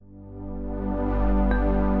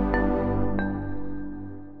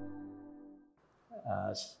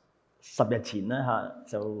10日前咧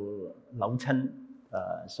就扭親，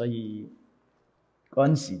所以嗰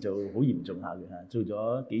陣時就好嚴重下嘅嚇，做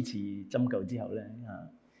咗幾次針灸之後咧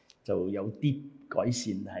就有啲改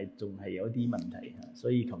善，係仲係有啲問題嚇，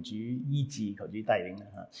所以求主醫治，求主帶領啦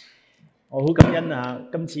嚇。我好感恩啊！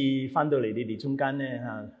今次翻到嚟你哋中間咧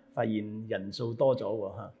發現人數多咗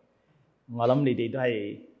喎嚇，我諗你哋都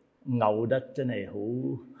係牛得真係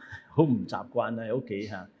好唔習慣喺屋企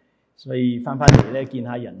嚇。所以翻嚟咧，見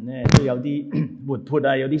下人咧都有啲活潑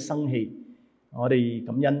啊，有啲生氣。我哋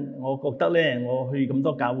感恩，我覺得咧，我去咁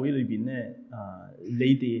多教會裏邊咧，你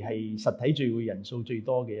哋係實體聚會人數最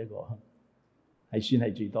多嘅一個，係算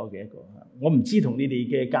係最多嘅一個。我唔知同你哋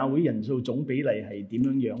嘅教會人數總比例係點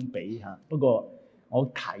樣比嚇，不過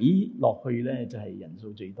我睇落去咧就係人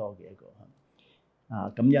數最多嘅一個嚇。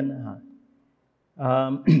感恩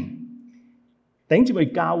嚇。弟兄姊妹，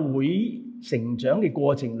教會成長嘅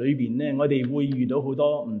過程裏邊咧，我哋會遇到好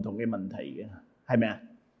多唔同嘅問題嘅，係咪啊？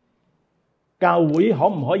教會可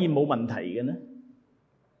唔可以冇問題嘅呢？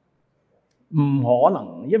唔可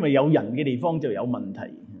能，因為有人嘅地方就有問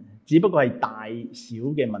題，只不過係大小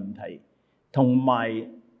嘅問題，同埋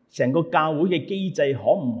成個教會嘅機制可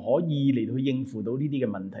唔可以嚟到去應付到呢啲嘅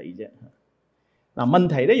問題啫？嗱，問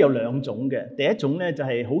題咧有兩種嘅，第一種咧就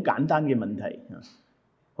係好簡單嘅問題，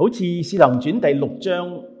好似《使徒行傳》第6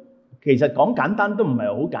章。其實講簡單都唔係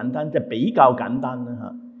好簡單，即係比較簡單啦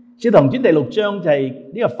嚇。《使徒行傳》第6章就係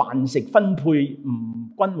呢個飯食分配唔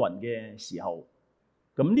均勻嘅時候，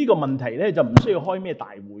咁呢個問題咧就唔需要開咩大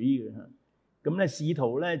會嘅嚇。咁咧使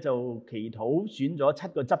徒咧就祈禱選咗7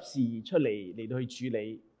個執事出嚟到去處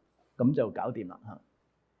理，咁就搞掂啦嚇。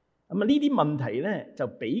咁啊呢啲問題咧就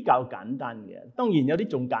比較簡單嘅，當然有啲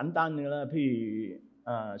仲簡單嘅啦，譬如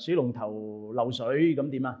水龍頭漏水咁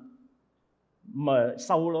點啊？咁啊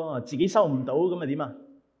收咯，自己收唔到咁啊點啊？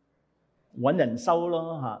揾人收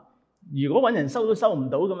咯嚇。如果揾人收都收唔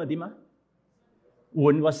到咁啊點啊？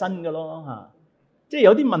換個新嘅咯嚇。即係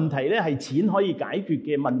有啲問題咧係錢可以解決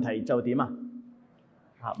嘅問題就點啊？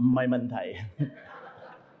嚇唔係問題。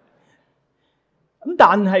咁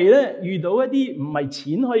但係咧遇到一啲唔係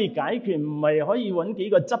錢可以解決，唔係可以揾幾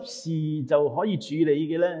個執事就可以處理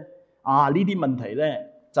嘅咧，呢啲問題咧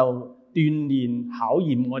就鍛鍊考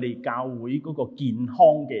驗我哋教會嗰個健康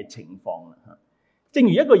嘅情況啦嚇。正如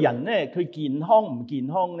一個人咧，佢健康唔健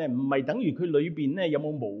康咧，唔係等於佢裏邊咧有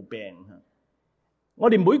冇毛病嚇。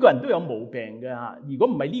我哋每個人都有毛病嘅嚇。如果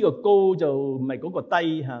唔係呢個高就唔係嗰個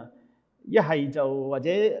低嚇。一係就或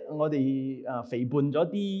者我哋肥胖咗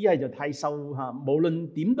啲，一係就太瘦嚇。無論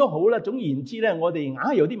點都好啦，總言之咧，我哋硬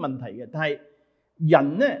係有啲問題嘅。但係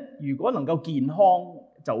人咧，如果能夠健康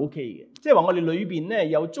就 OK 嘅，即係話我哋裏邊咧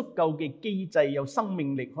有足夠嘅機制，有生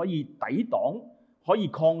命力可以抵擋，可以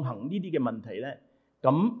抗衡呢啲嘅問題咧，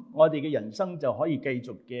咁我哋嘅人生就可以繼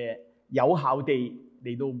續嘅有效地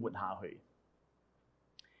嚟到活下去。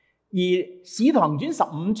而《使徒行傳》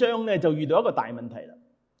15章咧就遇到一個大問題啦。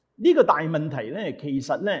呢個大問題咧，其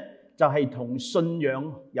實咧就係同信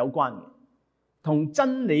仰有關嘅，同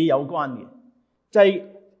真理有關嘅，就係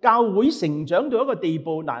教會成長到一個地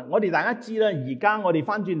步。嗱，我哋大家知啦，而家我哋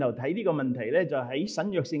翻轉頭睇呢個問題咧，就喺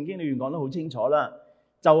新約聖經裏面講得好清楚啦。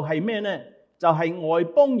就係咩咧？就係外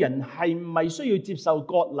邦人係唔係需要接受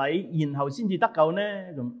割禮，然後先至得救呢？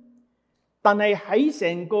咁，但係喺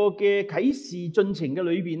成個嘅啟示進程嘅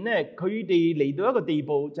裏邊咧，佢哋嚟到一個地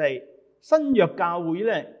步，就係新約教會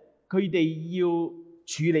咧。佢哋要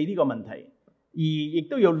處理呢個問題，而亦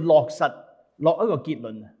都要落一個結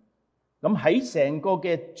論。咁喺成個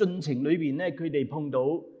嘅進程裏邊咧，佢哋碰到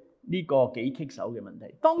呢個幾棘手嘅問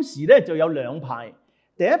題。當時咧就有兩派，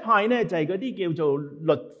第一派咧就係嗰啲叫做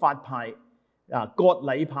律法派割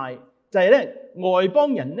禮派，就係咧外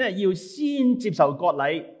邦人咧要先接受割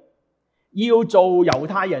禮，要做猶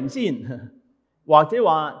太人先。或者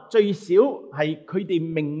話最少係佢哋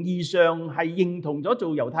名義上係認同咗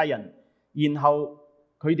做猶太人，然後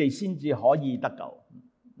佢哋先至可以得救。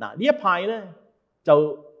嗱，呢一派咧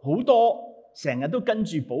就好多成日都跟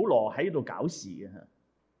住保羅喺度搞事嘅。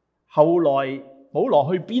後來保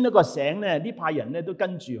羅去邊一個省咧，呢派人咧都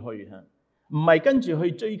跟住去嚇，唔係跟住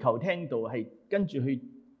去追求聽道，係跟住去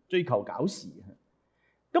追求搞事。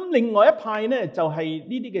咁另外一派咧就係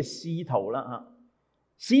呢啲嘅使徒啦嚇。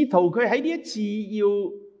使徒佢喺呢一次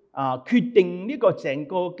要決定呢個成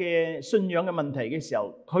個嘅信仰嘅問題嘅時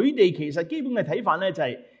候，佢哋其實基本嘅睇法咧就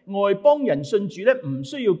係外邦人信主咧唔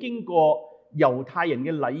需要經過猶太人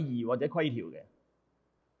嘅禮儀或者規條嘅。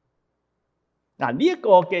嗱，呢一個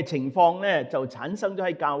嘅情況咧就產生咗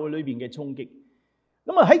喺教會裏邊嘅衝擊。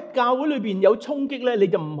咁啊喺教會裏邊有衝擊咧，你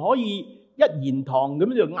就唔可以一言堂咁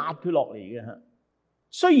就壓佢落嚟嘅嚇。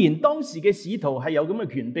雖然當時嘅使徒係有咁嘅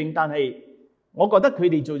權柄，但係我覺得佢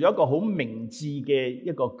哋做咗一個好明智嘅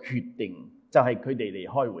一個決定，就係佢哋嚟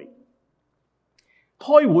開會。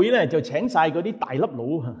開會咧就請晒嗰啲大粒佬，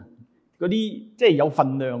嗰啲即係有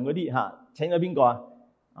份量嗰啲嚇。請咗邊個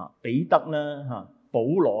啊？彼得啦嚇，保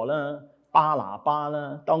羅啦，巴拿巴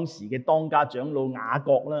啦，當時嘅當家長老雅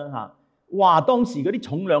各啦嚇。哇！當時嗰啲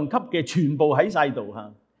重量級嘅全部喺晒度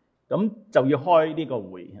嚇，咁就要開呢個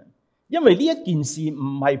會。因為呢一件事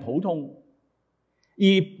唔係普通，而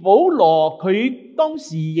保羅佢當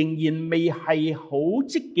時仍然未係好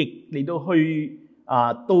積極嚟到去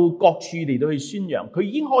到各處嚟到去宣揚，佢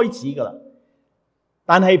已經開始噶啦。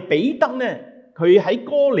但係彼得呢，佢喺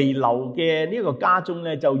哥尼流嘅呢一個家中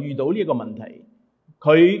呢，就遇到呢一個問題，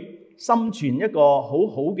佢心存一個好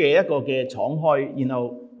好嘅一個嘅敞開，然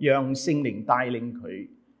後讓聖靈帶領佢，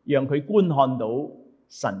讓佢觀看到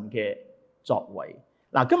神嘅作為。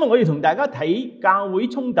嗱，今日我要同大家睇教會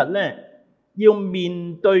衝突咧，要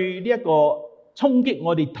面對呢一個衝擊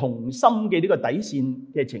我哋同心嘅呢個底線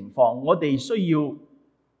嘅情況，我哋需要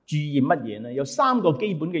注意乜嘢呢？有3個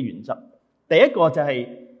基本嘅原則。第一個就係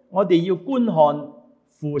我哋要觀看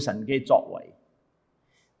父神嘅作為，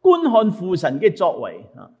觀看父神嘅作為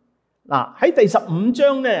啊！嗱，喺第15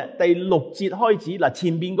章咧第6節開始，嗱，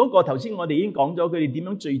前邊嗰個頭先我哋已經講咗佢哋點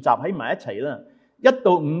樣聚集喺埋一齊啦。1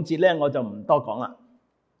到5節咧我就唔多講啦。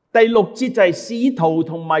第6節就係使徒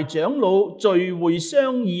同埋長老聚會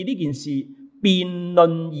商議呢件事，辯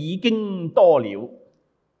論已經多了。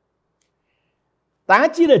大家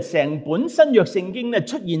知道成本新約聖經咧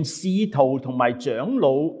出現使徒同埋長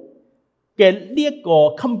老嘅呢一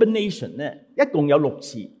個 combination 咧，一共有6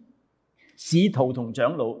次。使徒同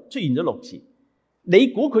長老出現咗6次，你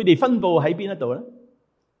估佢哋分佈喺邊一度咧？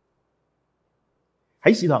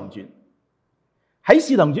喺使徒行傳，喺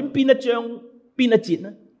使徒行傳邊一章邊一節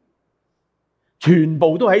咧？全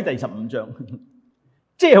部都喺第15章，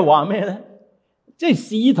即係話咩咧？即係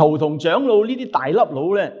使徒同長老呢啲大粒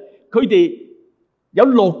佬咧，佢哋有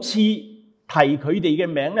6次提佢哋嘅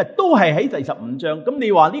名咧，都係喺第15章。咁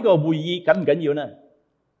你話呢個會議緊唔緊要咧？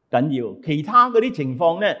緊要。其他嗰啲情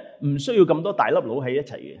況咧，唔需要咁多大粒佬喺一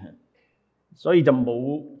齊嘅，所以就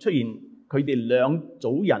冇出現佢哋兩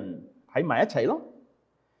組人喺埋一齊咯。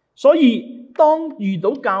所以當遇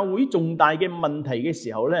到教會重大嘅問題嘅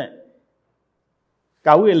時候咧，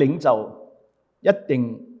教會嘅領袖一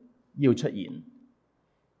定要出現，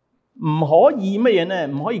唔可以乜嘢呢？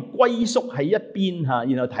唔可以龜縮喺一邊嚇，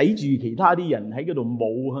然後睇住其他啲人喺嗰度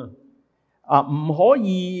舞嚇，唔可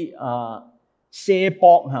以卸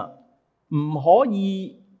膊嚇，唔可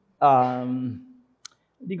以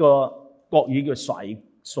呢個國語叫甩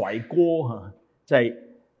鍋嚇，就係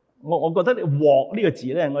我覺得鑊呢個字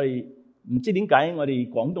咧，我哋唔知點解我哋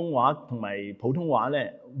廣東話同埋普通話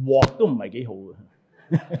咧，鑊都唔係幾好嘅。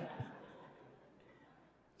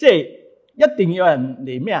即係一定要有人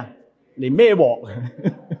嚟咩啊？嚟孭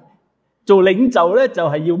鑊。做領袖咧就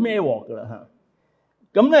係要孭鑊噶啦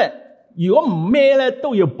嚇。咁咧如果唔孭咧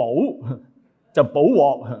都要補，就補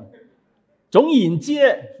鑊。總言之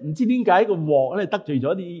咧，唔知點解個鑊咧得罪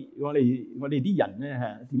咗啲我哋啲人咧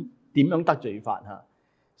嚇，點樣得罪法嚇？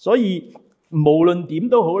所以無論點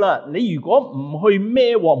都好啦，你如果唔去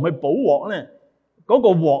孭鑊，唔去補鑊咧，嗰個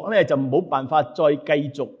鑊咧就冇辦法再繼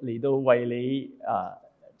續嚟到為你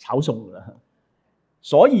炒餸噶啦。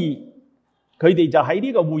所以佢哋就喺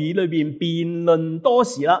呢個會議裏邊辯論多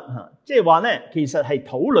時啦嚇，即係話咧其實係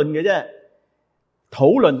討論嘅啫。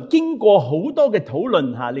討論經過好多嘅討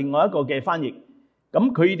論嚇，另外一個嘅翻譯，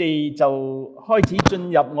咁佢哋就開始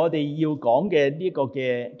進入我哋要講嘅呢個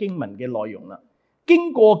嘅經文嘅內容啦。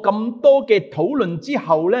經過咁多嘅討論之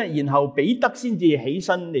後咧，然後彼得先至起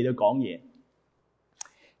身嚟到講嘢。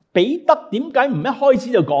彼得點解唔一開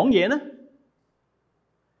始就講嘢呢？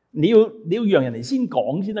你要讓人哋先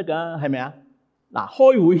講先得噶，係咪啊？嗱，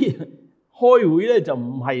開會咧就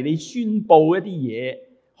唔係你宣佈一啲嘢，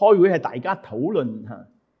開會係大家討論嚇。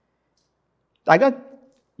大家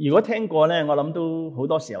如果聽過咧，我諗都好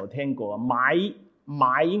多時候聽過買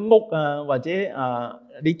屋啊，或者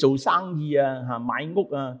你做生意啊嚇，買屋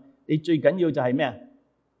啊，你最緊要就係咩啊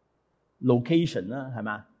 ？location 啦，係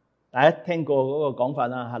嘛？大家聽過嗰個講法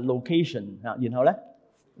啦嚇 ，location 嚇，然後咧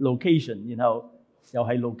location， 然後又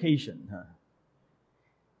係 location 嚇。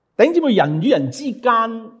弟兄姊妹，人與人之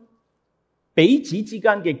間彼此之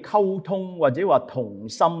間嘅溝通或者話同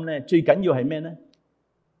心咧，最緊要係咩咧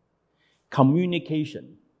 ？communication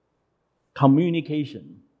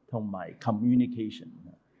同埋 communication。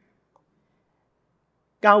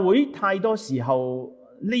教會太多時候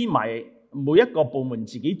匿埋每一個部門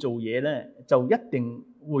自己做嘢咧，就一定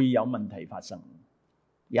會有問題發生。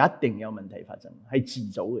一定有問題發生，係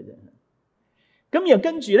遲早嘅啫。咁又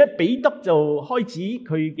跟住咧，彼得就開始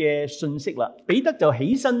佢嘅信息啦。彼得就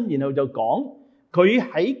起身，然後就講佢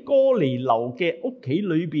喺哥尼流嘅屋企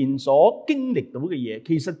裏邊所經歷到嘅嘢，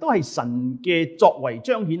其實都係神嘅作為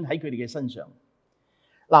彰顯喺佢哋嘅身上。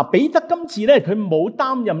嗱，彼得今次咧，佢冇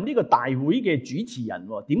擔任呢個大會嘅主持人，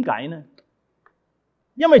點解呢？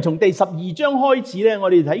因為從第12章開始咧，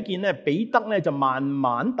我哋睇見咧，彼得咧就慢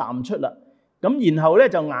慢淡出啦。咁然後咧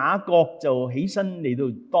就雅各就起身嚟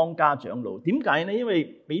到當家長老。點解呢？因為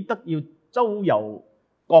彼得要周遊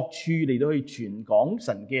各處嚟到去傳講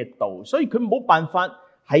神嘅道，所以佢冇辦法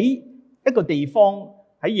喺一個地方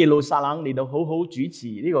喺耶路撒冷嚟到好好主持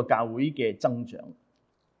呢個教會嘅增長。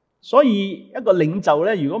所以一個領袖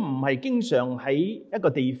咧，如果唔係經常喺一個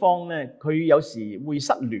地方咧，佢有時會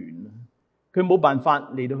失聯，佢冇辦法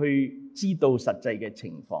嚟到去知道實際嘅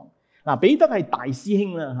情況。嗱，彼得係大師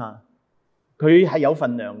兄啦嚇。佢係有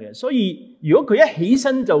份量嘅，所以如果佢一起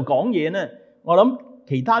身就講嘢呢，我諗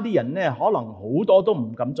其他啲人呢，可能好多都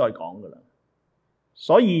唔敢再講噶啦。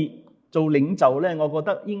所以做領袖呢，我覺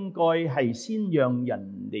得應該係先讓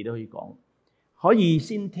人嚟到去講，可以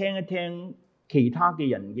先聽一聽其他嘅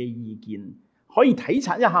人嘅意見，可以體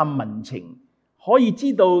察一下民情，可以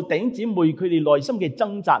知道弟兄姊妹佢哋內心嘅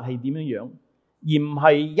掙扎係點樣樣，而唔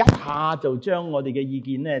係一下就將我哋嘅意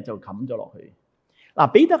見呢就冚咗落去。嗱，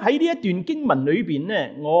彼得喺呢一段經文裏邊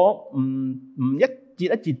咧，我唔一節一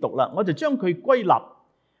節讀啦，我就將佢歸納。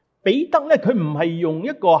彼得咧，佢唔係用一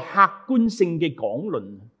個客觀性嘅講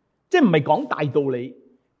論，即係唔係講大道理，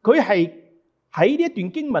佢係喺呢一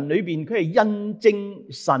段經文裏邊，佢係印證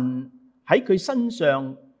神喺佢身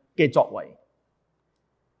上嘅作為。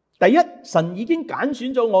第一，神已經揀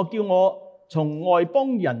選咗我，叫我從外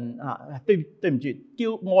邦人對唔住，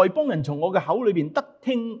叫外邦人從我嘅口裏邊得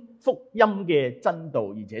聽福音嘅真道，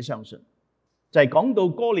而且相信，就係講到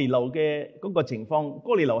哥尼流嘅嗰個情況。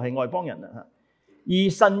哥尼流係外邦人啦，而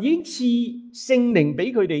神已經賜聖靈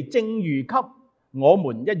俾佢哋，正如給我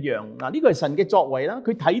們一樣。嗱，呢個係神嘅作為啦，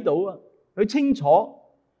佢睇到啊，佢清楚嗰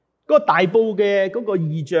個大布嘅嗰個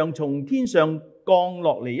異象從天上降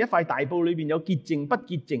落嚟，一塊大布裏邊有潔淨不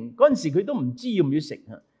潔淨，嗰陣時佢都唔知要唔要食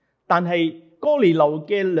啊。但係哥尼流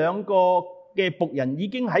嘅兩個嘅僕人已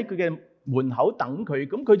經喺佢嘅門口等佢，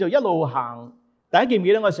咁佢就一路行。大家記唔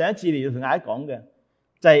記得我上一次嚟到同大家講嘅，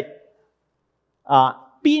就係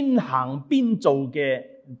邊行邊做嘅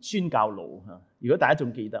宣教路嚇。如果大家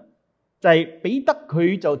仲記得，就係彼得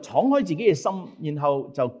佢就敞開自己嘅心，然後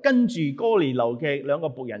就跟住哥尼流嘅兩個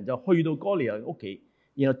僕人就去到哥尼流屋企，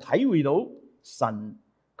然後體會到神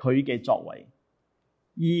佢嘅作為，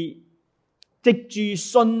而藉住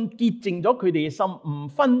信潔淨咗佢哋嘅心，唔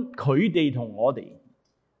分佢哋同我哋。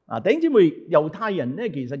弟兄姊妹，猶太人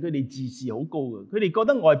咧，其實佢哋自視好高嘅，佢哋覺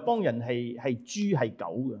得外邦人係豬係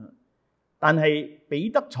狗嘅。但係彼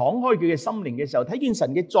得敞開佢嘅心靈嘅時候，睇見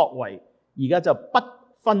神嘅作為，而家就不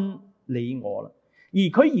分你我啦。而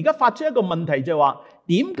佢而家發出一個問題就係話：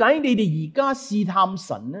點解你哋而家試探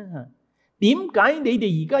神呢？點解你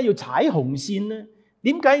哋而家要踩紅線呢？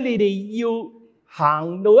點解你哋要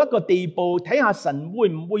行到一個地步，睇下神會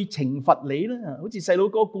唔會懲罰你呢？好似細佬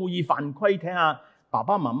哥故意犯規，睇下爸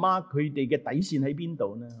爸媽媽佢哋嘅底線喺邊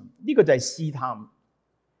度呢？呢個就係試探。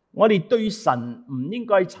我哋對神唔應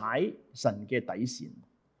該踩神嘅底線。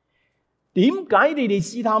點解你哋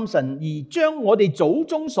試探神，而將我哋祖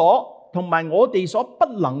宗所同埋我哋所不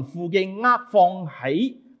能負嘅軛放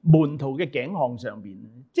喺門徒嘅頸項上邊？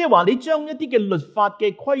即係話你將一啲嘅律法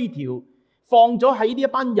嘅規條放咗喺呢一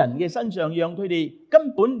班人嘅身上，讓佢哋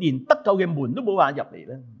根本連得救嘅門都冇辦法入嚟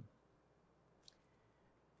咧。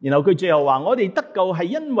然後佢最後話：我哋得救係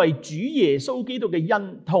因為主耶穌基督嘅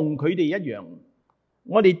恩，同佢哋一樣。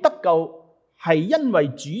我哋得救係因為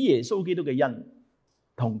主耶穌基督嘅恩，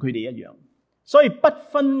同佢哋一樣。所以不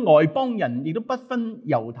分外邦人，亦都不分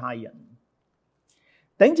猶太人。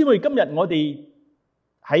弟兄姊妹，今日我哋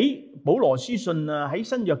喺保羅書信啊，喺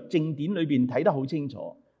新約正典裏邊睇得好清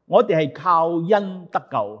楚，我哋係靠恩得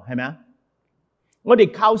救，係咪啊？我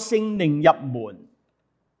哋靠聖靈入門，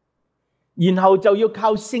然後就要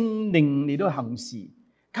靠聖靈嚟到行事，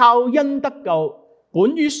靠恩得救，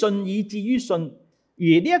本於信以至於信。而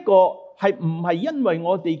呢一個係唔係因為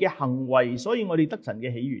我哋嘅行為，所以我哋得神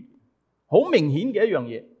嘅喜悅？好明顯嘅一樣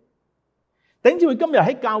嘢。弟兄姊妹，今日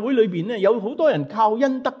喺教會裏邊咧，有好多人靠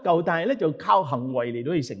恩得救，但係咧就靠行為嚟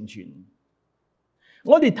到去成全。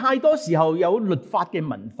我哋太多時候有律法嘅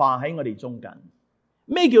文化喺我哋中間。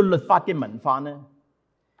咩叫律法嘅文化呢？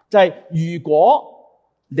就係如果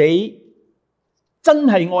你真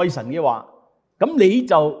係愛神嘅話，咁你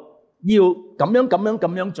就要咁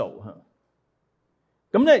樣做。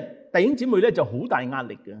咁咧，弟兄姊妹咧就好大壓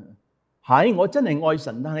力嘅。係，我真係愛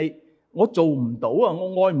神，但係我做唔到啊！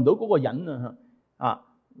我愛唔到嗰個人啊！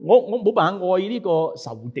我冇辦法愛呢個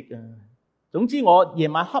仇敵啊！總之我夜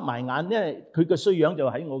晚黑埋眼，因為佢個衰樣就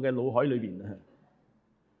喺我嘅腦海裏邊啊！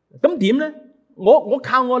咁點咧？我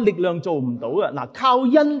靠我力量做唔到啊！嗱，靠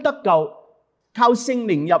恩得救，靠聖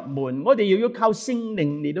靈入門，我哋又要靠聖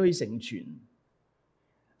靈嚟到去成全。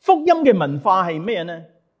福音嘅文化係咩呢？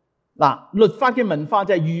嗱，律法嘅文化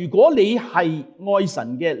就係如果你係愛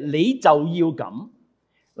神嘅，你就要咁。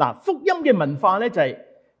嗱，福音嘅文化咧就係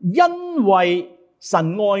因為神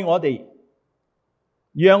愛我哋，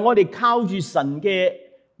讓我哋靠住神嘅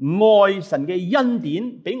愛、神嘅恩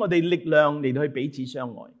典，俾我哋力量嚟到去彼此相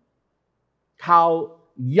愛，靠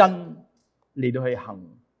恩嚟到去行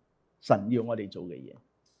神要我哋做嘅嘢。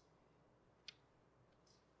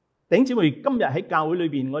弟兄姊妹，今日喺教會裏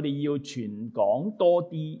邊，我哋要傳講多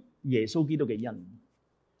啲耶穌基督嘅恩，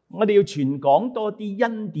我哋要傳講多啲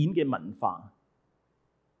恩典嘅文化。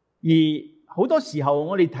而好多時候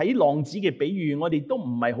我哋睇浪子嘅比喻，我哋都唔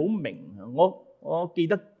係好明。我記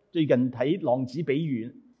得最近睇浪子比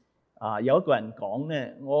喻有一個人講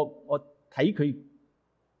咧，我睇佢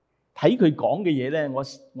講嘅嘢咧，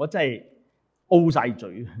我真係 O 晒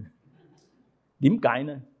嘴。點解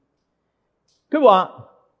呢？佢話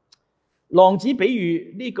浪子比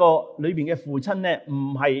喻呢個裏邊嘅父親咧，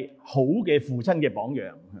唔係好嘅父親嘅榜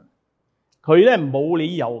樣。佢咧冇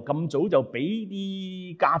理由咁早就俾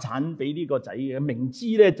啲家產俾呢個仔嘅，明知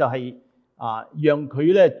咧就係讓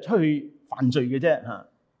佢咧出去犯罪嘅啫嚇。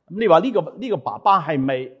咁你話呢個爸爸係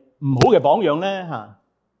咪唔好嘅榜樣咧嚇？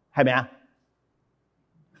係咪啊？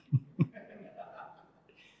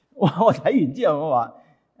我睇完之後我話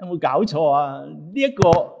有冇搞錯啊？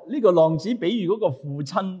呢個浪子比喻嗰個父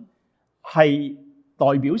親係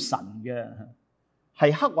代表神嘅，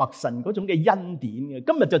係刻畫神嗰種嘅恩典嘅。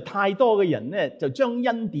今日就太多嘅人咧，就將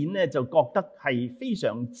恩典咧就覺得係非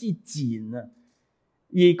常之賤啊，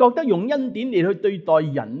而覺得用恩典嚟去對待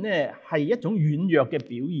人咧係一種軟弱嘅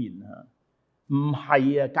表現啊。唔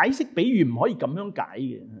係啊，解釋比喻唔可以咁樣解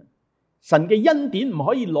嘅。神嘅恩典唔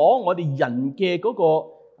可以攞我哋人嘅嗰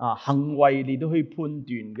個行為嚟到去判斷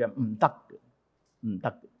嘅，唔得嘅，唔得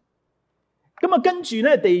嘅。咁跟住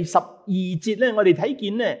咧第12節咧，我哋睇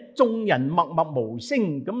見咧眾人默默無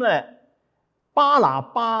聲，咁咧巴拿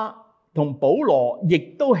巴同保羅亦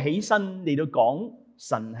都起身嚟到講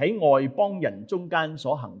神喺外邦人中間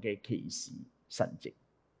所行嘅奇事神蹟。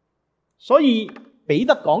所以彼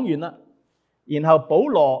得講完啦，然後保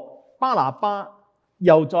羅、巴拿巴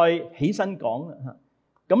又再起身講啦。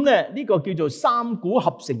咁咧呢個叫做三股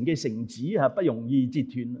合成嘅繩子不容易折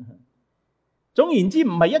斷。總言之，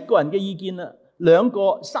唔係一個人嘅意見啦，兩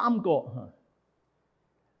個、三個。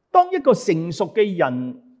當一個成熟嘅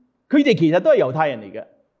人，佢哋其實都係猶太人嚟嘅。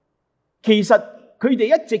其實佢哋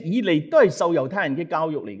一直以嚟都係受猶太人嘅教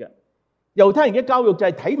育嚟嘅。猶太人嘅教育就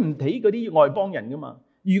係睇唔起嗰啲外邦人噶嘛。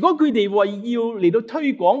如果佢哋為要嚟到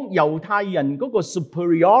推廣猶太人嗰個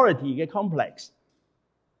superiority 嘅 complex，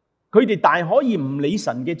 佢哋大可以唔理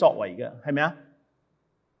神嘅作為嘅，係咪啊？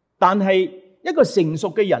但係一個成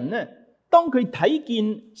熟嘅人咧，當佢睇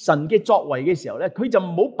見神嘅作為嘅時候咧，佢就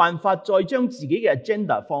冇辦法再將自己嘅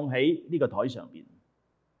agenda 放喺呢個台上邊。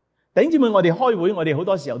弟兄姊妹，我哋開會，我哋好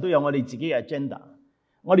多時候都有我哋自己嘅 agenda。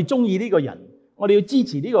我哋中意呢個人，我哋要支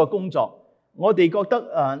持呢個工作，我哋覺得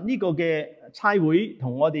呢個嘅差會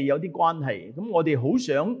同我哋有啲關係，咁我哋好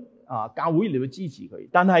想教會嚟到支持佢。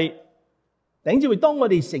但係弟兄姊妹，當我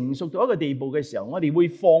哋成熟到一個地步嘅時候，我哋會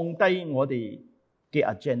放低我哋嘅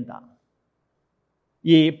agenda。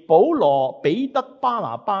而保羅、彼得、巴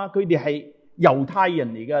拿巴佢哋係猶太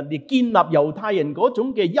人嚟嘅，你建立猶太人嗰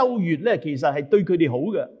種嘅優越咧，其實係對佢哋好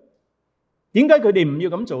嘅。點解佢哋唔要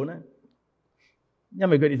咁做呢？因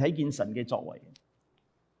為佢哋睇見神嘅作為，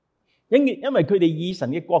因為佢哋以神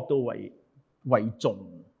嘅國度為重，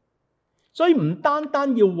所以唔單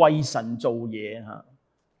單要為神做嘢吓，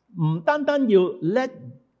唔單單要 let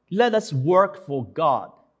us work for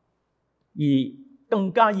God， 而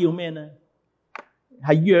更加要咩呢？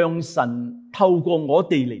係讓神透過我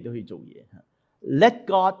哋嚟到去做嘢。Let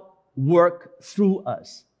God work through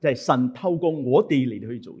us， 就係神透過我哋嚟到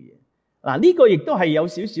去做嘢。嗱，呢個亦都係有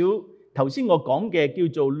少少頭先我講嘅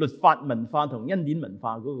叫做律法文化同恩典文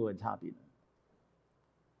化嗰個嘅差別。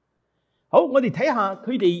好，我哋睇下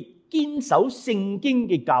佢哋堅守聖經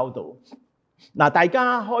嘅教導。嗱，大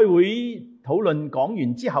家開會討論講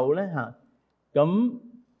完之後咧嚇，咁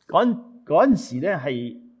嗰陣時咧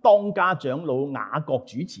係當家長老雅各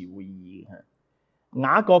主持會議嘅。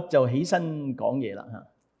雅各就起身講嘢啦嚇。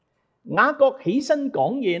雅各起身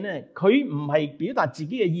講嘢咧，佢唔係表達自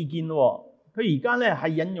己嘅意見喎，佢而家咧係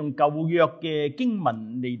引用舊約嘅經文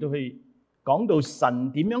嚟到去講到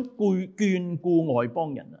神點樣眷顧外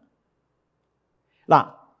邦人啊。嗱，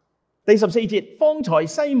第14節，方才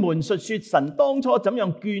西門述說神當初怎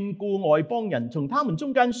樣眷顧外邦人，從他們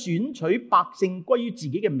中間選取百姓歸於自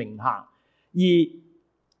己嘅名下，而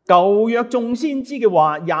舊約眾先知嘅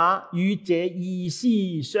話也與這意思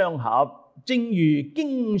相合，正如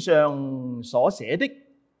經上所寫的，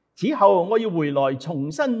此後我要回來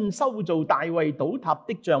重新修造大衛倒塌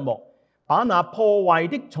的帳幕，把那破壞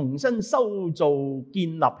的重新修造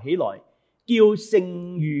建立起來，叫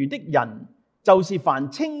剩餘的人，就是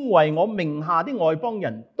凡稱為我名下的外邦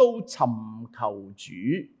人都尋求主。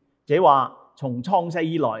這話從創世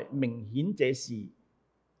以來明顯這事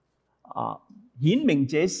顯明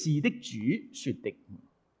這事的主說的。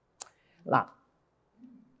嗱，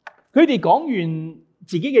佢哋講完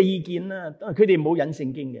自己嘅意見啦，佢哋冇引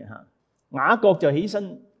聖經嘅吓。雅各就起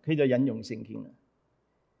身，佢就引用聖經啦。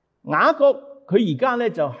雅各佢而家咧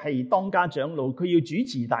就係當家長老，佢要主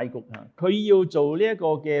持大局啊，佢要做呢一個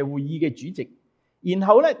嘅會議嘅主席。然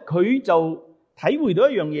後咧佢就體會到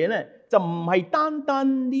一樣嘢咧，就唔係單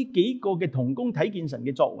單呢幾個嘅同工睇見神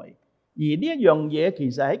嘅作為，而呢一樣嘢其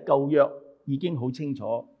實喺舊約已經好清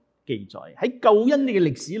楚記載。喺救恩呢個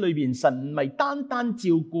歷史裏邊，神唔係單單照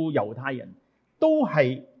顧猶太人，都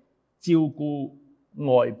係照顧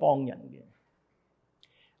外邦人嘅。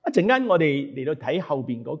一陣間我哋嚟到睇後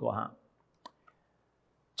邊嗰個吓，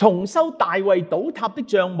重修大衛倒塌的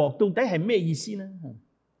帳幕到底係咩意思呢？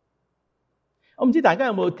我唔知大家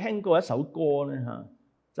有冇聽過一首歌咧吓，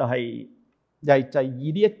就係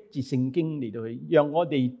以呢一節聖經嚟到去讓我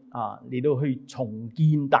哋嚟到去重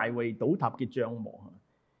建大衛倒塌嘅帳幕。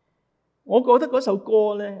我覺得嗰首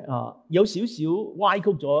歌咧有少少歪曲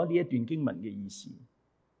咗呢一段經文嘅意思。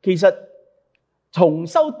其實重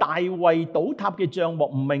修大衛倒塌嘅帳幕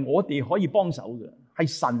唔係我哋可以幫手嘅，係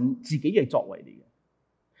神自己嘅作為嚟嘅。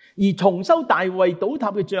而重修大衛倒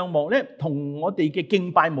塌嘅帳幕咧，同我哋嘅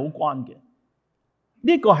敬拜冇關嘅。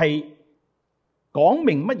呢個係講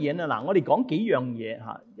明乜嘢呢？嗱，我哋講幾樣嘢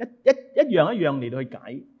嚇，一樣一樣嚟到去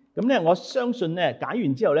解。咁咧，我相信咧解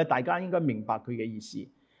完之後咧，大家應該明白佢嘅意思。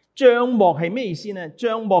帳幕係咩意思呢？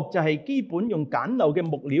帳幕就係基本用簡陋嘅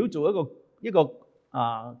木料做一個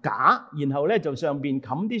架，然後咧就上邊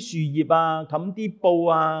冚啲樹葉啊，冚啲布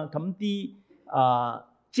啊，冚啲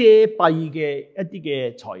遮蔽嘅一啲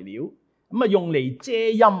嘅材料，咁啊用嚟遮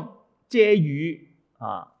陰遮雨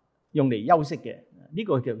用嚟休息嘅。呢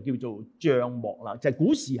個就叫做帳幕啦，就係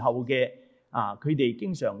古時候嘅佢哋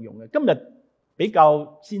經常用嘅。今日比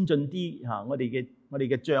較先進啲嚇，我哋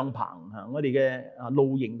嘅帳篷嚇，我哋嘅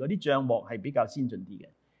露營嗰啲帳幕係比較先進啲嘅。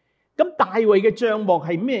咁大衛嘅帳幕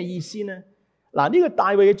係咩意思呢？嗱，呢個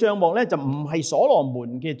大衛嘅帳幕咧就唔係所羅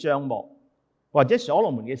門嘅帳幕或者所羅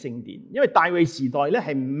門嘅聖殿，因為大衛時代咧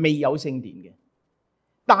係未有聖殿嘅。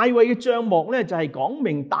大衛嘅帳幕咧就係講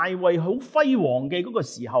明大衛好輝煌嘅嗰個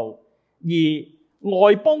時候，而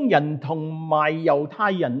外邦人同埋猶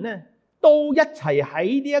太人咧，都一齊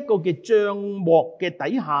喺呢一個嘅帳幕嘅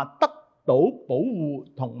底下得到保護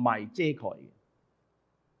同埋遮蓋。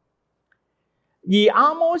而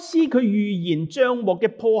阿摩斯佢預言帳幕嘅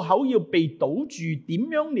破口要被堵住，點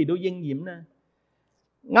樣嚟到應驗呢？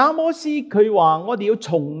阿摩斯佢話：我哋要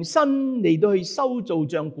重新嚟到去修造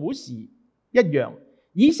像古時一樣。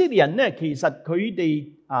以色列人咧，其實佢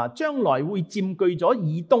哋將來會佔據咗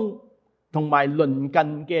以東同埋鄰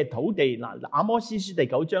近嘅土地。嗱，阿摩司書第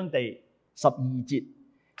9章第12節，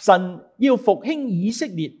神要復興以色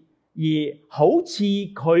列，而好似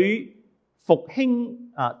佢復興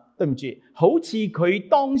好似佢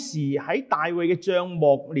當時喺大衛嘅帳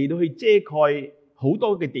幕嚟到去遮蓋好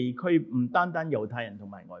多嘅地區，唔單單猶太人同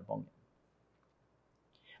埋外邦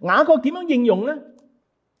人。雅各點樣應用呢？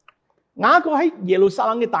雅各喺耶路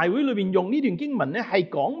撒冷嘅大會裏邊用呢段經文咧，係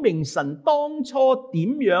講明神當初點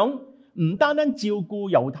樣唔單單照顧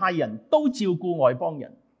猶太人，都照顧外邦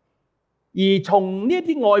人，而從呢一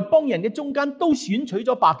啲外邦人嘅中間都選取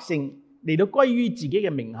咗百姓嚟到歸於自己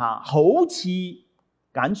嘅名下，好似揀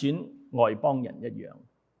選外邦人一樣。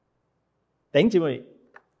弟兄姊妹，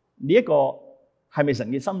呢一個係咪神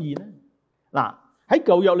嘅心意呢？嗱，喺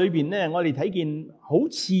舊約裏邊咧，我哋睇見好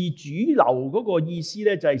似主流嗰個意思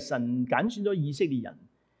咧，就係神揀選咗以色列人，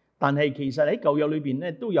但係其實喺舊約裏邊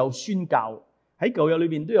咧都有宣教。喺舊約裏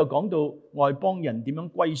邊都有講到外邦人點樣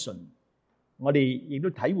歸順，我哋亦都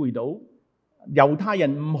體會到猶太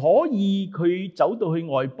人唔可以佢走到去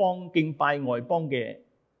外邦敬拜外邦嘅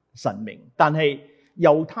神明，但係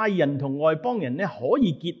猶太人同外邦人咧可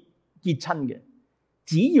以結親嘅，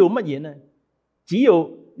只要乜嘢呢？只要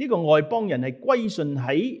呢個外邦人係歸順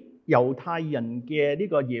喺猶太人嘅呢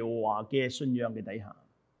個耶和華嘅信仰嘅底下。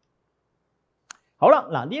好啦，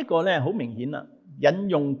嗱呢一個咧好明顯啦，引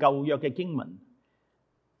用舊約嘅經文。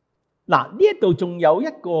嗱呢一度仲有一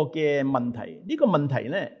個嘅問題，呢個問題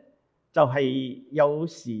咧就係有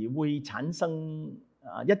時會產生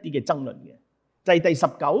一啲嘅爭論嘅，就係第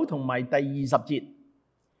19同埋第20節。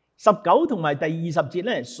19同埋第20節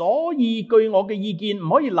咧，所以據我嘅意見，唔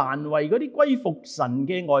可以難為嗰啲歸服神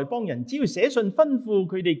嘅外邦人，只要寫信吩咐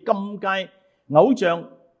佢哋禁戒偶像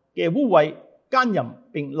嘅污穢、奸淫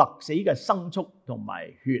並勒死嘅牲畜同埋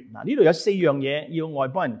血。嗱呢度有4樣嘢要外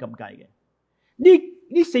邦人禁戒嘅。呢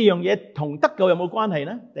4樣嘢同得救有冇關係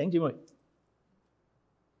呢？弟兄姊妹，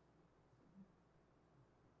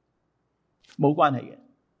冇關係嘅。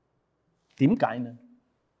點解呢？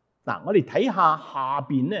嗱，我哋睇下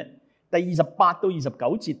邊咧，第28到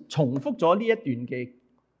29節重複咗呢一段嘅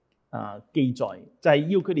記載，就係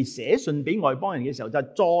要佢哋寫信俾外邦人嘅時候，就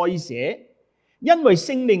再寫，因為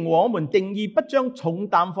聖靈和我們定意不將重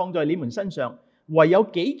擔放在你們身上，唯有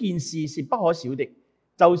幾件事是不可少的，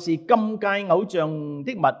就是禁戒偶像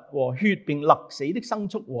的物和血，並勒死的牲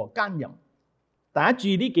畜和奸淫。大家注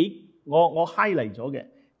意呢幾我 highlight 咗嘅。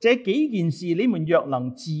這幾件事，你們若能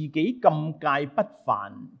自己禁戒不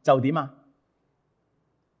犯，就點啊？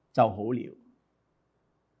就好了。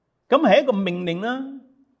咁係一個命令啦，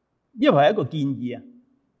抑或係一個建議啊？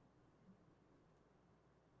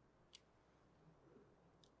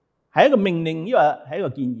係一個命令，抑或係一個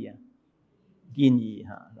建議啊？建議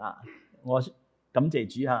嚇嗱，我感謝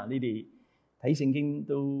主嚇，你哋睇聖經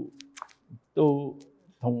都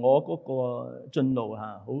同我嗰個進路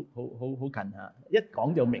嚇，好近嚇，一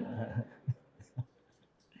講就明。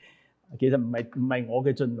其實唔係我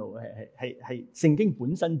嘅進路，係聖經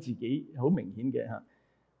本身自己好明顯嘅嚇。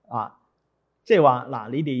即係話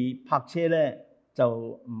嗱，你哋泊車咧就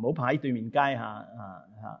唔好泊喺對面街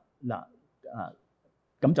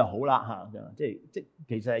咁就好啦嚇。即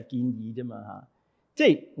其實係建議啫嘛嚇。即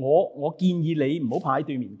係我建議你唔好泊喺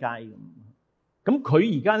對面街咁。咁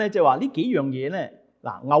佢而家咧即係話呢幾樣嘢咧。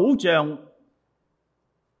嗱，偶像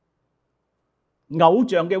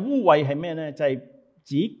嘅污穢係咩咧？就係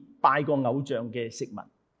指拜過偶像嘅食物。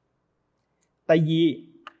第二，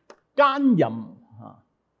奸淫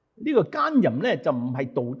呢個奸淫咧就唔係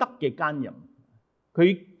道德嘅奸淫，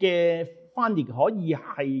佢嘅翻譯可以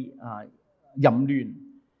係淫亂，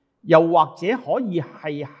又或者可以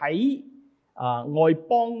係喺外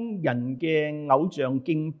邦人嘅偶像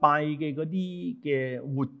敬拜嘅嗰啲嘅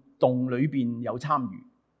活動裏邊有參與。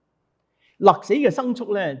勒死嘅牲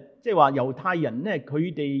畜咧，即係話猶太人咧，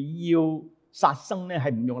佢哋要殺生咧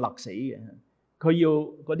係唔用勒死嘅，佢要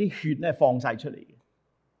嗰啲血咧放晒出嚟嘅。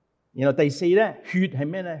然後第四咧，血係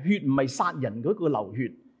咩咧？血唔係殺人嗰個流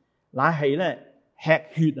血，乃係咧吃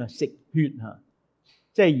血啊，食血嚇。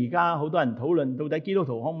即係而家好多人討論到底基督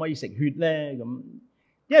徒可唔可以食血咧？咁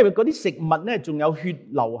因為嗰啲食物咧仲有血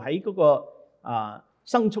流喺嗰個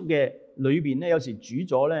牲畜嘅裏邊咧，有時煮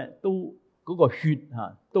咗咧都嗰個血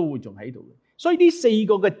都會仲喺度嘅。所以呢4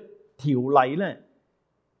個嘅條例咧，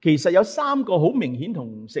其實有3個好明顯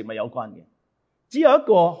同食物有關嘅，只有一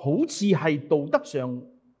個好似係道德上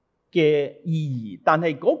嘅意義，但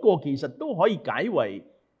係嗰個其實都可以解為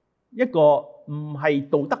一個唔係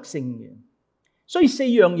道德性嘅。所以4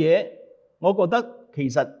樣嘢，我覺得其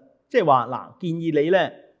實即係話嗱，建議你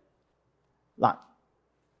咧嗱，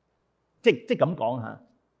即咁講嚇。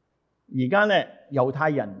而家咧猶太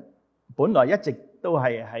人本來一直都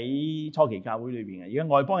係喺初期教會裏邊嘅，而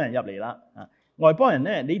家外邦人入嚟啦外邦人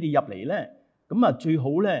咧，你哋入嚟咧，咁最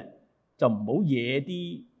好咧就唔好惹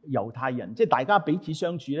啲猶太人，即係大家彼此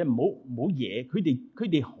相處咧，唔好惹佢哋。佢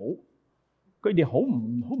哋好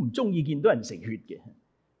唔中意見到人食血嘅，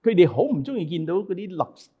佢哋好唔中意見到嗰啲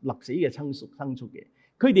勒死嘅牲畜嘅，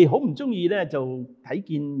佢哋好唔中意咧就睇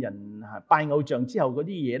見人拜偶像之後嗰啲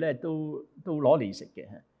嘢咧都攞嚟食嘅。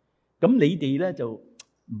咁你哋咧就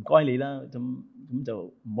唔該你啦，咁就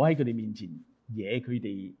唔好喺佢哋面前惹佢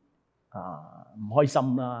哋唔開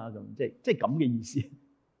心啦。咁即係咁嘅意思。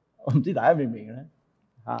我唔知大家明唔明咧？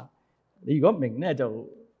你如果明咧就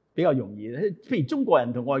比較容易。譬如中國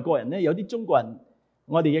人同外國人咧，有啲中國人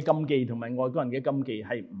我哋嘅禁忌同埋外國人嘅禁忌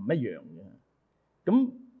係唔一樣嘅。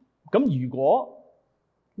咁如果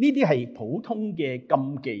呢啲係普通嘅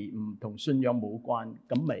禁忌，唔同信仰冇關，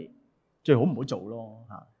咁咪最好唔好做咯。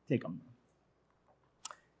即係咁。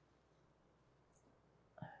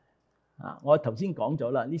我頭先講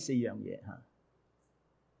咗啦，呢4樣嘢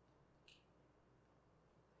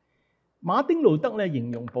馬丁路德咧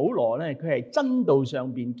形容保羅咧，佢係真道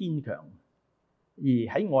上邊堅強，而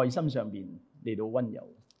喺愛心上邊嚟到溫柔。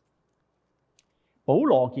保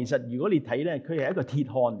羅其實如果你睇咧，佢係一個鐵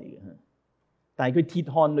漢嚟嘅，但係佢鐵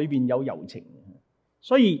漢裏邊有柔情，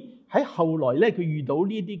所以喺後來咧，佢遇到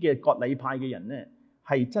呢啲嘅割禮派嘅人咧，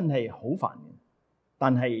係真係好煩嘅。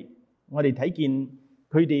但係我哋睇見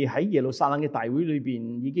佢哋喺耶路撒冷嘅大會裏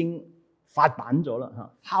邊已經發版咗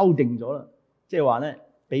啦，敲定咗啦，即係話咧，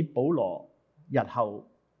俾保羅日後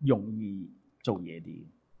容易做嘢啲。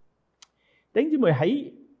弟兄姊妹，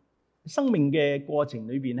喺生命嘅過程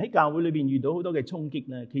裏邊，喺教會裏邊遇到好多嘅衝擊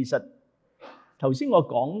咧。其實頭先我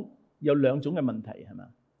講有兩種嘅問題，係咪？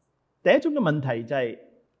第一種嘅問題就係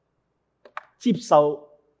接受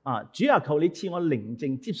主啊，求你賜我寧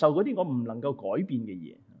靜，接受嗰啲我唔能夠改變嘅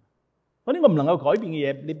嘢，嗰啲我唔能夠改變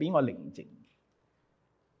嘅嘢，你俾我寧靜，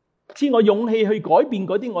賜我勇氣去改變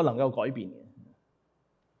嗰啲我能夠改變嘅，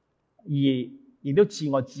而亦都賜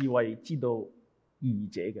我智慧，知道二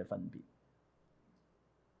者嘅分別。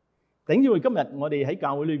頂住今日我哋喺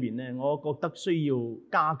教會裏邊咧，我覺得需要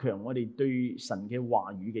加強我哋對神嘅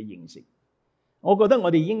話語嘅認識。我覺得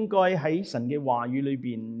我哋應該喺神嘅話語裏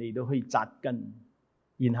邊嚟到去扎根，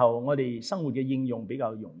然後我哋生活嘅應用比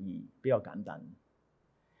較容易，比較簡單。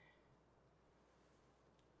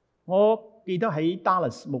我記得喺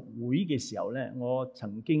Dallas 牧會嘅時候咧，我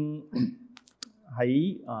曾經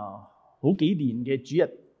喺好幾年嘅主日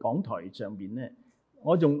講台上邊咧，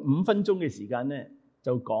我用5分鐘嘅時間咧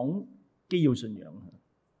就講基要信仰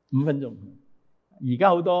，5分鐘。而家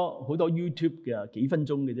好多 YouTube 嘅幾分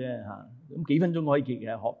鐘嘅啫嚇，咁幾分鐘可以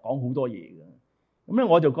講好多嘢嘅。咁咧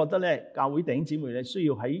我就覺得咧，教會弟兄姊妹咧需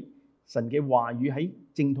要喺神嘅話語喺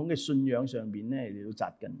正統嘅信仰上邊咧嚟到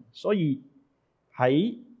扎根。所以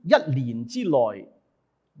喺1年之內，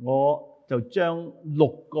我就將6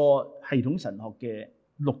個系統神學嘅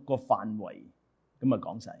6個範圍咁啊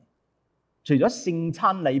講晒。除咗聖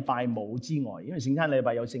餐禮拜冇之外，因為聖餐禮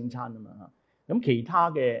拜有聖餐啊嘛嚇，咁其他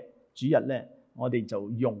嘅主日咧，我哋就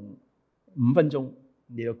用5分鐘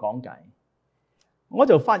嚟到講解。我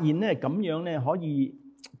就發現咧，咁樣咧可以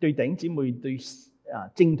對弟兄姊妹對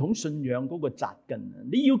正統信仰嗰個扎根。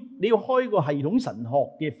你要開個系統神學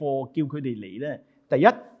嘅課，叫佢哋嚟咧。第一，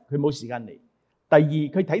佢冇時間嚟；第二，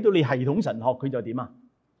佢睇到你系統神學，佢就點啊？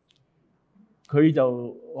佢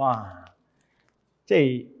就哇，即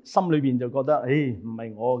係心裏邊就覺得，唔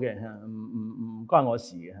係我嘅嚇，唔關我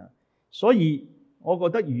事嘅嚇。所以我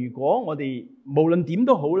覺得，如果我哋無論點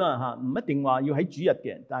都好啦嚇，唔一定話要喺主日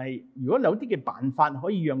嘅，但係如果有啲嘅辦法可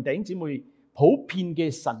以讓弟兄姊妹普遍嘅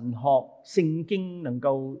神學聖經能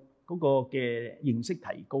夠嗰個嘅認識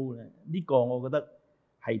提高咧，呢個我覺得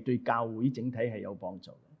係對教會整體係有幫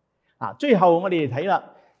助嘅。最後我哋嚟睇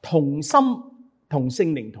啦，同心同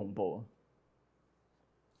聖靈同步。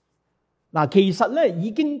其實咧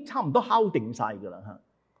已經差唔多敲定晒㗎啦嚇，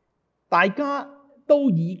大家都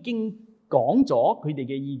已經講咗佢哋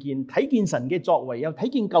嘅意見，睇見神嘅作為，又睇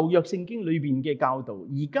見舊約聖經裏邊嘅教導，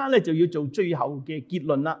而家咧就要做最後嘅結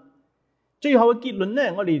論啦。最後嘅結論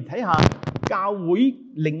咧，我哋睇下教會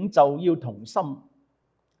領袖要同心。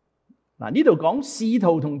呢度講使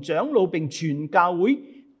徒同長老並全教會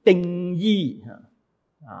定義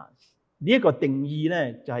呢一個定義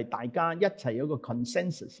咧，就係大家一齊有個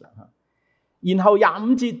consensus 啦。然後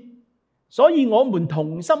25節，所以我們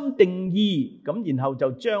同心定義，咁然後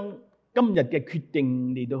就將今日嘅決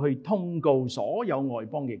定嚟到去通告所有外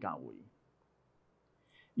邦嘅教會。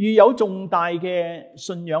遇有重大嘅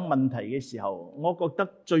信仰問題嘅時候，我覺得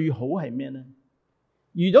最好係咩呢？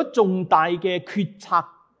遇咗重大嘅決策、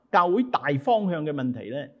教會大方向嘅問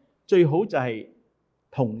題咧，最好就係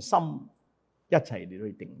同心一齊嚟到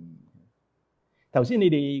去定義。頭先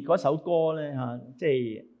你哋嗰首歌咧即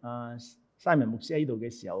係Simon 牧師喺度嘅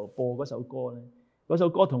時候播嗰首歌咧，嗰首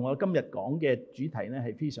歌同我今日講嘅主題咧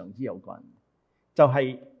係非常之有關，就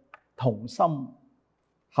係同心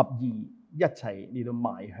合意一齊嚟到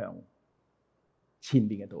邁向前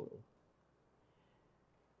面嘅道路。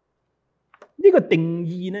呢個定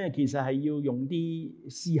義咧，其實係要用啲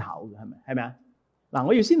思考嘅，係咪啊？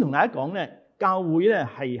我要先同大家講咧，教會咧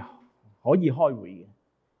係可以開會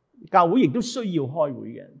嘅，教會亦都需要開會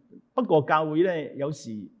嘅。不過教會咧有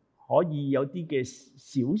時可以有啲嘅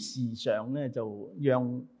小事上咧，就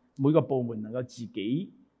讓每個部門能夠自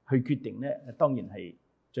己去決定咧，當然係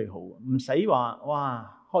最好。唔使話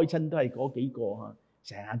哇，開親都係嗰幾個嚇，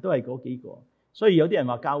成日都係嗰幾個。所以有啲人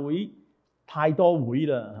話教會太多會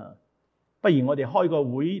啦嚇，不如我哋開個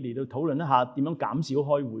會嚟到討論一下點樣減少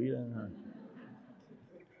開會啦嚇，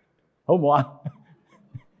好唔好啊？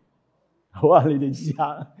好啊，你哋試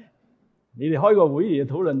下，你哋開個會嚟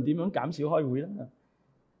到討論點樣減少開會啦。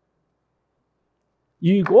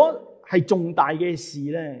如果係重大嘅事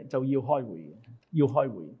咧，就要開會，要開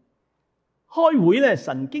會。開會咧，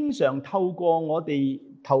神經常透過我哋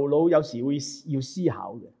頭腦，有時會要思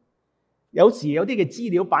考嘅。有時有啲嘅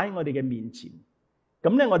資料擺喺我哋嘅面前，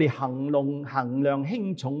咁咧我哋衡量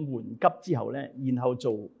輕重緩急之後咧，然後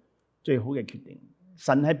做最好嘅決定。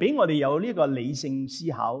神係俾我哋有呢個理性思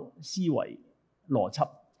考、思維、邏輯，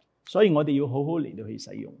所以我哋要好好嚟到去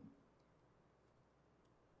使用。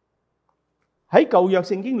喺舊約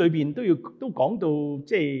聖經裏邊都講到，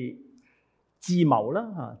即係智謀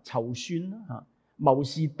啦嚇，籌算啦嚇，謀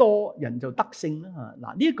士多人就得勝啦嚇。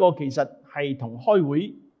嗱，呢一個其實係同開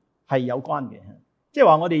會係有關嘅，即係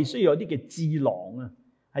話我哋需要有啲嘅智囊啊，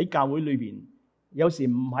喺教會裏邊，有時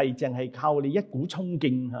唔係淨係靠你一股衝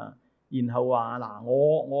勁嚇，然後話嗱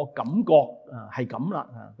我感覺啊係咁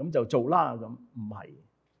啦嚇，咁就做啦咁，唔係。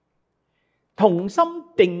同心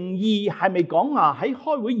定意係咪講話喺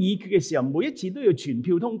開會議決嘅時候，每一次都要全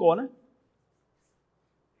票通過呢？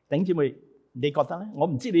弟兄姊妹，你覺得呢？我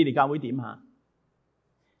唔知你哋教會點嚇，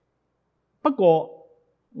不過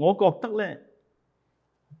我覺得呢，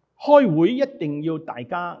開會一定要大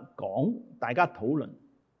家講，大家討論。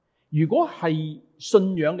如果係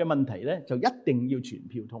信仰嘅問題呢，就一定要全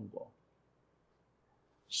票通過。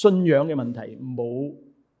信仰嘅問題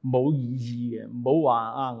冇意義嘅，唔好話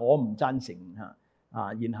啊我唔贊成嚇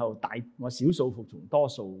啊，然後我少數服從多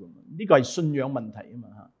數咁，呢個係信仰問題啊嘛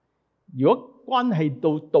嚇。如果關係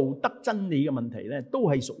到道德真理嘅問題咧，都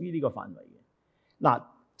係屬於呢個範圍嘅。嗱，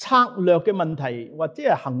策略嘅問題或者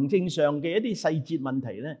係行政上嘅一啲細節問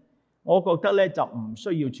題咧，我覺得咧就唔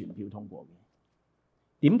需要全票通過嘅。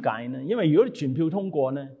點解呢？因為如果你全票通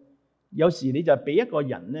過咧，有時你就俾一個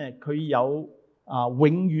人咧，佢有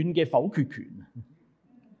永遠嘅否決權。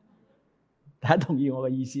大家同意我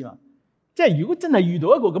嘅意思嘛？即係如果真係遇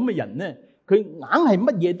到一個咁嘅人咧，佢硬係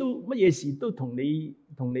乜嘢事都同你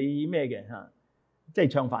咩嘅嚇，即係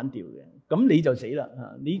唱反調嘅，咁你就死啦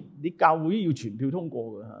嚇！你教會要全票通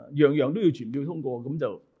過嘅嚇，樣樣都要全票通過，咁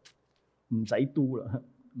就唔使 do 啦，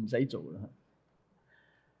唔使做啦。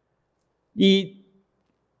而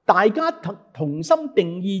大家同心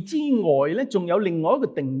定意之外咧，仲有另外一個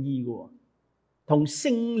定義嘅喎。同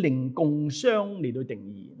聖靈共商嚟到定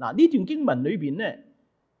義。嗱，呢段經文裏邊咧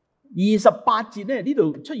，28節咧，呢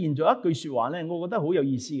度出現咗一句説話咧，我覺得好有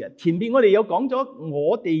意思嘅。前邊我哋有講咗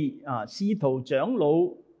我哋使徒長老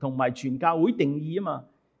同埋全教會定義啊嘛，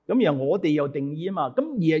咁然後我哋又定義啊嘛，咁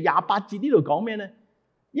而28節呢度講咩咧？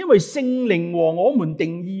因為聖靈和我們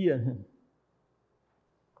定義啊。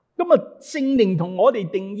咁啊，聖靈同我哋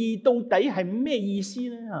定義到底係咩意思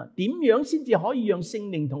咧？嚇，點樣先至可以讓聖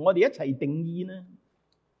靈同我哋一齊定義呢？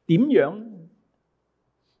點樣？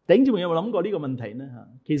弟兄姊妹有冇諗過呢個問題呢？嚇，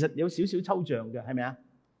其實有少少抽象嘅，係咪啊？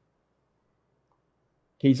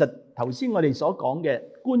其實頭先我哋所講嘅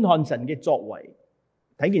觀看神嘅作為，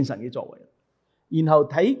睇見神嘅作為，然後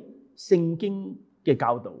睇聖經嘅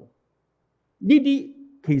教導，呢啲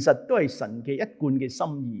其實都係神嘅一貫嘅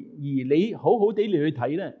心意，而你好好地嚟去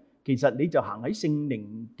睇咧。其實你就行喺聖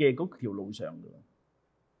靈嘅嗰條路上噶，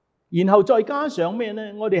然後再加上咩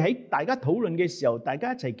呢？我哋喺大家討論嘅時候，大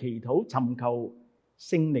家一齊祈禱，尋求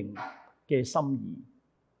聖靈嘅心意，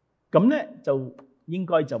咁呢就應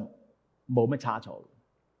該就冇乜差錯。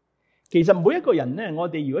其實每一個人呢，我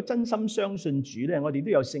哋如果真心相信主呢，我哋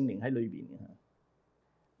都有聖靈喺裏邊嘅。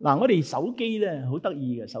嗱，我哋手機呢好得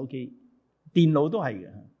意嘅，手機、電腦都係嘅。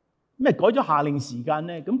咩改咗下令時間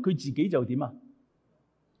呢？咁佢自己就點啊？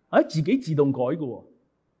自己自動改嘅喎，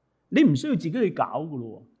你唔需要自己去搞嘅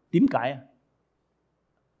咯。點解啊？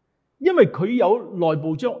因為佢有內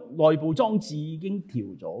部裝置已經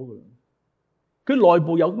調咗嘅啦。佢內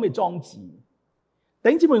部有咁嘅裝置。弟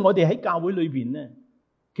兄姊妹，我哋喺教會裏邊咧，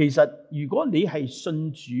其實如果你係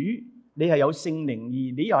信主，你係有聖靈，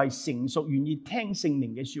而你又係成熟願意聽聖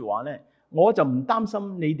靈嘅説話咧，我就唔擔心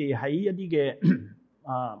你哋喺一啲嘅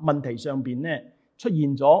問題上邊咧出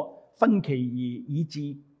現咗分歧，而以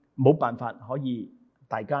致冇辦法可以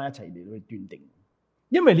大家一齊嚟到去斷定，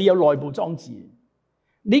因為你有內部裝置，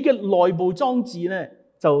你嘅內部裝置咧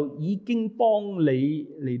就已經幫你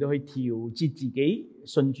嚟到去調節自己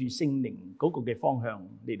順住聖靈嗰個嘅方向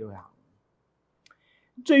嚟到去行。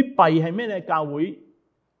最弊係咩咧？教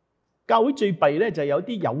會最弊咧就係有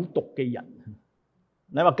啲有毒嘅人。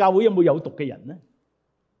你話教會有冇有毒嘅人咧？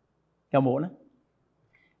有冇咧？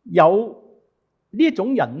有呢一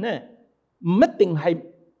種人咧，唔一定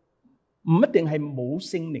係冇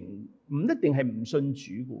聖靈，唔一定係唔信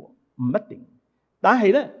主嘅，唔一定。但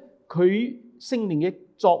係咧，佢聖靈嘅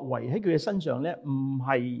作為喺佢嘅身上咧，唔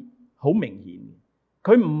係好明顯嘅。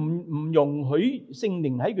佢唔容許聖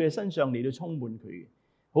靈喺佢嘅身上嚟到充滿佢。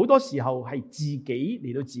好多時候係自己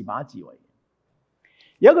嚟到自把自為。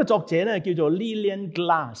有一個作者咧叫做 Lillian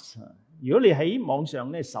Glass，如果你喺網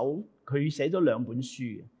上咧搜，佢寫咗兩本書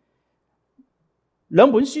嘅，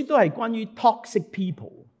兩本書都係關於 toxic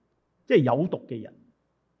people， 即係有毒嘅人。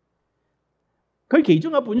佢其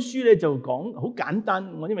中一本書咧就講好簡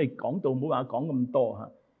單，我因為講到冇話講咁多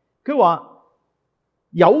嚇。佢話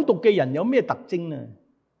有毒嘅人有咩特徵咧？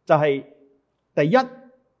就係第一，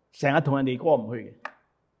成日同人哋過唔去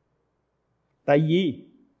嘅；第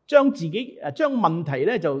二，將問題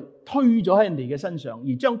咧就推咗喺人哋嘅身上，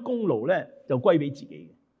而將功勞咧就歸俾自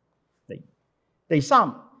己嘅。第三，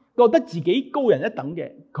覺得自己高人一等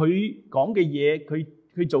嘅，佢講嘅嘢，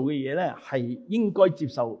佢做嘅嘢咧係應該接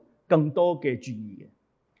受更多嘅注意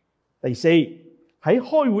嘅。第四，喺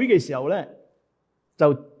開會嘅時候咧，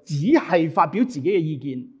就只係發表自己嘅意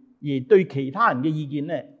見，而對其他人嘅意見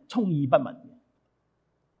咧充耳不聞。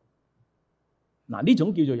嗱，呢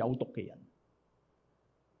種叫做有毒嘅人。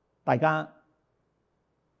大家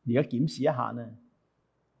而家檢視一下咧，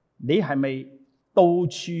你係咪到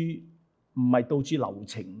處唔係到處留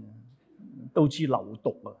情，到處留毒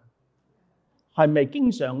啊？係咪經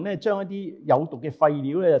常咧將一啲有毒嘅廢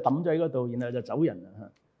料咧抌咗喺嗰度，然後就走人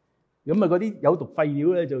啊？咁啊，嗰啲有毒廢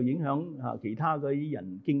料咧就影響其他嗰啲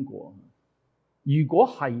人經過。如果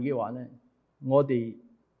係嘅話咧，我哋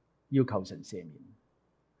要求神赦免。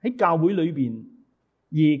喺教會裏邊，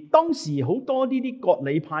而當時好多呢啲割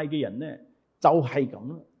禮派嘅人咧，就係咁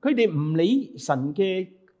啦。佢哋唔理神嘅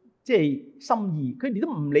即係心意，佢哋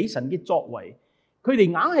都唔理神嘅作為，佢哋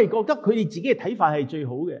硬係覺得佢哋自己嘅睇法係最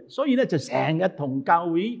好嘅，所以咧就成日同教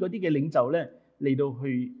會嗰啲嘅領袖咧嚟到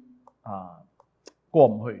去過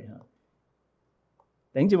唔去。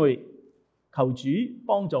弟兄姊妹，求主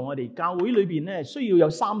幫助我哋，教會裏邊咧需要有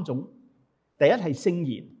三種：第一係聖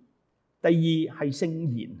言，第二係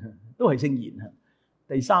聖言，都係聖言；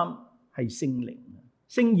第三係聖靈。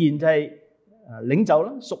聖言就係領袖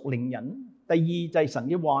啦，屬靈人；第二就係神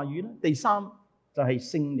嘅話語啦；第三就係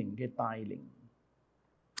聖靈嘅帶領。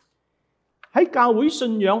喺教會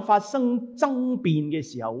信仰發生爭辯嘅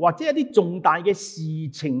時候，或者一啲重大嘅事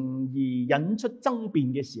情而引出爭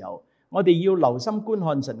辯嘅時候，我哋要留心觀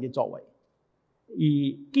看神嘅作為，而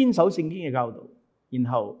堅守聖經嘅教導，然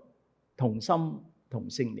後同心同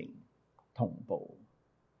聖靈同步。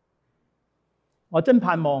我真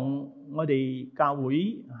盼望我哋教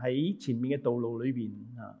會喺前面嘅道路裏邊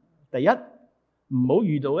第一，唔好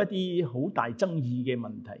遇到一啲好大爭議嘅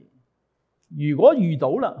問題。如果遇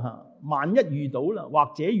到啦，萬一遇到啦，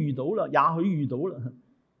或者遇到啦，也許遇到啦，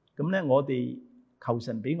咁咧我哋求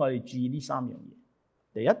神俾我哋注意呢三樣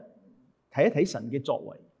嘢。第一，睇一睇神嘅作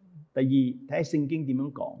為；第二，睇下聖經點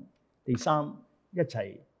樣講；第三，一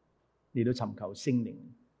齊嚟到尋求聖靈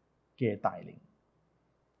嘅帶領。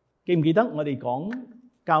記唔記得我哋講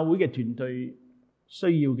教會嘅團隊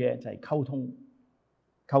需要嘅就係溝通，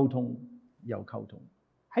溝通又溝通。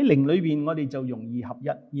喺靈裏邊，我哋就容易合一，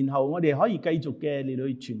然後我哋可以繼續嘅嚟到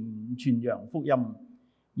傳揚福音，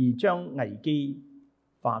而將危機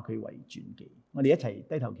化佢為轉機。我哋一齊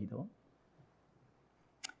低頭祈禱，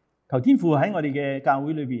求天父喺我哋嘅教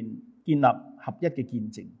會裏邊建立合一嘅見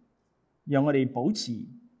證，讓我哋保持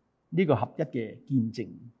呢個合一嘅見證，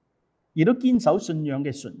亦都堅守信仰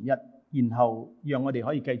嘅純一，然後讓我哋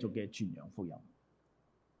可以繼續嘅傳揚福音。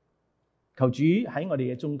求主喺我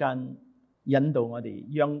哋嘅中間引導我哋，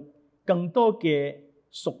讓更多嘅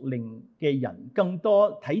屬靈嘅人，更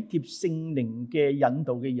多體貼聖靈嘅引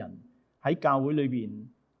導嘅人喺教會裏邊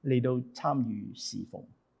嚟到參與侍奉。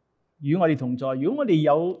與我哋同在。如果我哋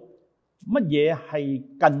有乜嘢係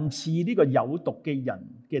近似呢個有毒嘅人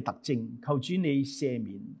嘅特徵，求主你赦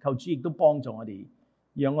免，求主亦都幫助我哋，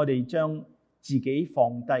讓我哋將自己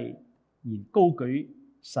放低，而高舉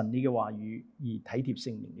神你嘅話語，而體貼聖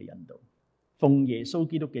靈嘅引導。奉耶穌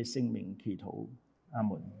基督嘅聖名祈禱，阿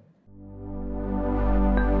門。